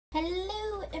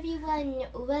Hello everyone,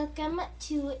 welcome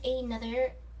to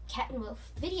another Cat and Wolf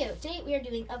video. Today we are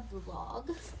doing a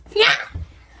vlog. Yeah!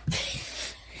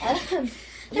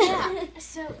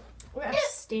 So we're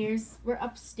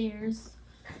upstairs.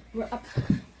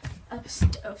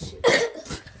 Oh shoot.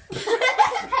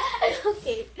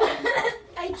 Okay.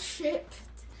 I tripped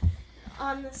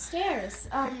on the stairs.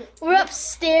 We're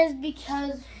upstairs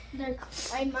because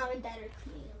my mom and dad are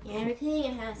cleaning. Yeah, we're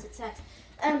cleaning a house. It sucks.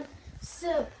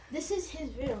 So this is his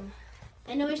room.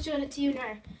 I know we showed it to you in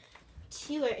our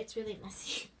tour. It's really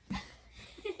messy.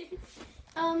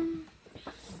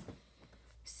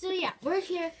 So yeah, we're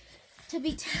here to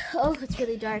be. Oh, it's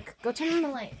really dark. Go turn on the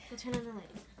light.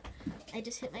 I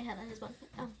just hit my head on his one foot.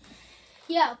 Oh.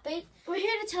 Yeah, but We're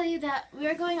here to tell you that we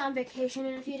are going on vacation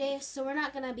in a few days, so we're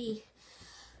not gonna be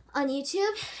on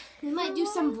YouTube. We might do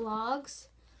some vlogs,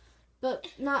 but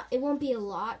it won't be a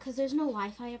lot because there's no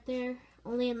Wi-Fi up there.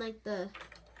 Only in like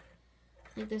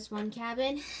this one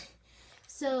cabin.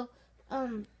 So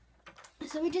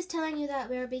we're just telling you that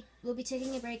we'll be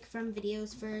taking a break from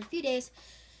videos for a few days.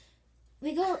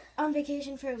 We go on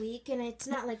vacation for a week, and it's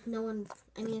not like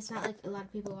it's not like a lot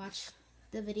of people watch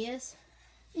the videos.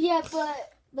 yeah,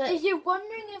 but But if you're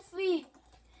wondering if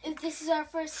this is our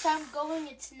first time going,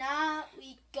 it's not.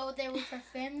 We go there with our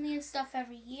family and stuff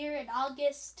every year in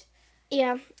August.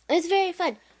 yeah, it's very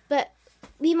fun. But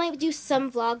we might do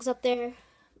some vlogs up there,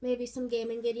 maybe some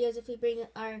gaming videos if we bring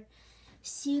our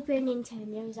Super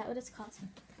Nintendo. Is that what it's called?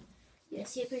 Yeah,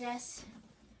 Super NES.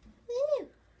 Woo!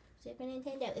 Super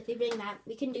Nintendo. If we bring that,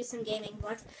 we can do some gaming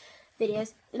vlogs,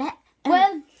 videos.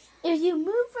 Well, if you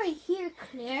move right here,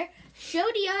 Claire, show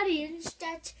the audience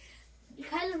that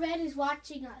Kylo Ren is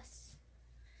watching us.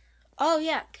 Oh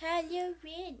yeah, Kylo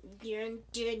Ren.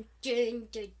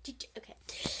 Okay.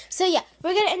 So yeah,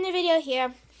 we're gonna end the video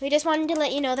here. We just wanted to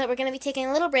let you know that we're gonna be taking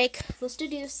a little break. We'll still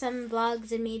do some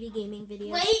vlogs and maybe gaming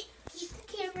videos. Wait, keep the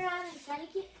camera on. I gotta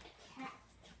get a cat.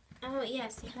 Oh you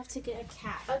have to get a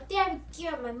cat. Oh there we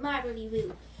go, my marbly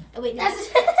woo. Oh wait, no. That's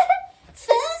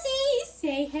Fuzzy,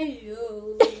 say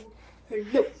hello.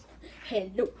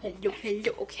 Hello.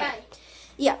 Okay. Bye.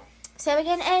 Yeah. So we're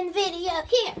gonna end video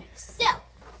here. So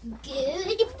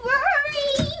goodbye.